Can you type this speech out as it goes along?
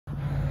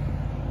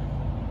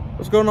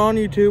What's going on,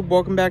 YouTube?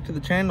 Welcome back to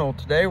the channel.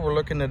 Today we're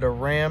looking at a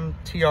Ram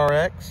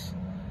TRX.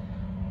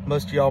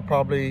 Most of y'all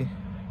probably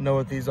know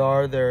what these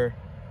are. They're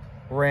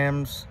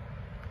Ram's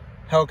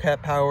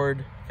Hellcat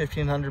powered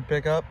 1500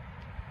 pickup.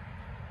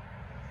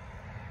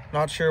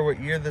 Not sure what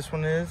year this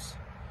one is,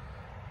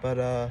 but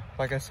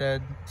like I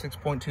said,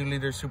 6.2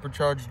 liter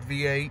supercharged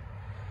V8,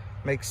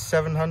 makes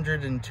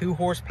 702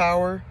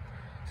 horsepower,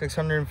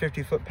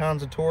 650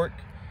 foot-pounds of torque,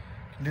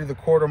 can do the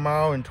quarter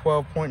mile in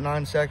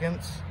 12.9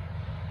 seconds.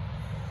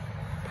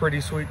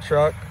 Pretty sweet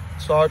truck.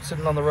 Saw it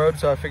sitting on the road,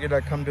 so I figured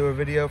I'd come do a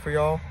video for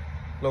y'all.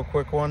 Little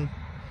quick one.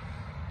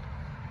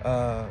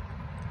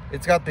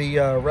 It's got the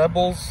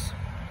Rebel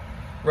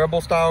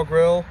style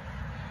grill,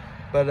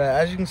 but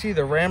as you can see,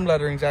 the Ram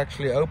lettering's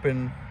actually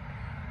open,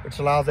 which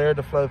allows air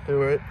to flow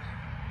through it.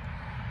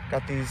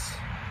 Got these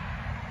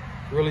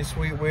really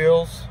sweet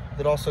wheels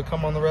that also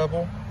come on the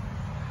Rebel.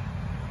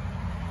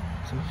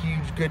 Some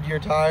huge Goodyear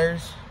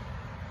tires.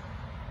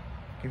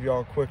 Give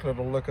y'all a quick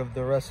little look of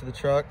the rest of the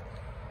truck.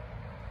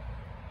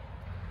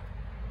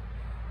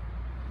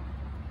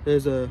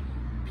 There's a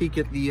peek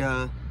at the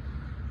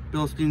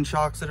Bilstein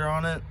shocks that are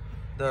on it.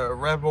 The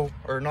Rebel,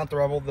 or not the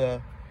Rebel,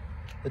 the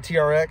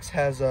TRX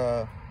has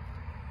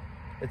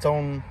its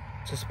own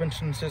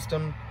suspension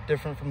system,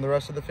 different from the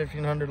rest of the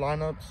 1500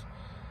 lineups.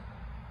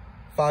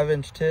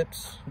 5-inch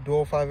tips,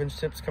 dual 5-inch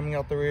tips coming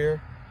out the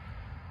rear.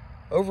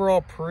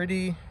 Overall,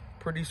 pretty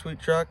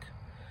sweet truck.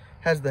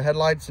 Has the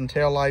headlights and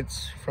tail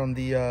lights from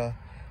the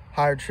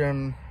higher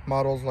trim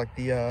models like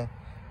the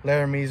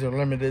Laramies or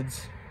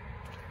Limiteds.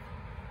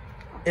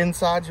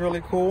 Inside's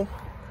really cool.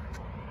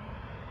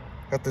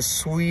 Got the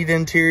sweet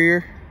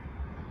interior.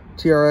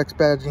 TRX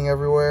badging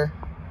everywhere.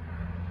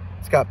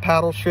 It's got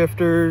paddle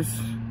shifters,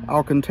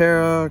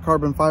 Alcantara,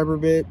 carbon fiber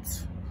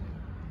bits.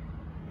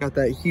 Got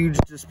that huge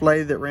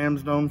display that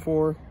Ram's known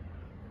for.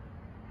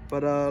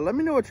 But let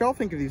me know what y'all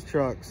think of these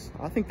trucks.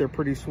 I think they're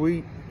pretty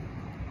sweet.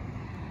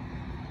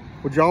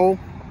 Would y'all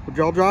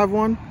drive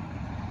one?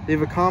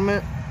 Leave a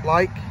comment,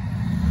 like,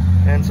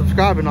 and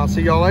subscribe, and I'll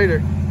see y'all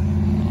later.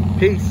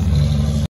 Peace.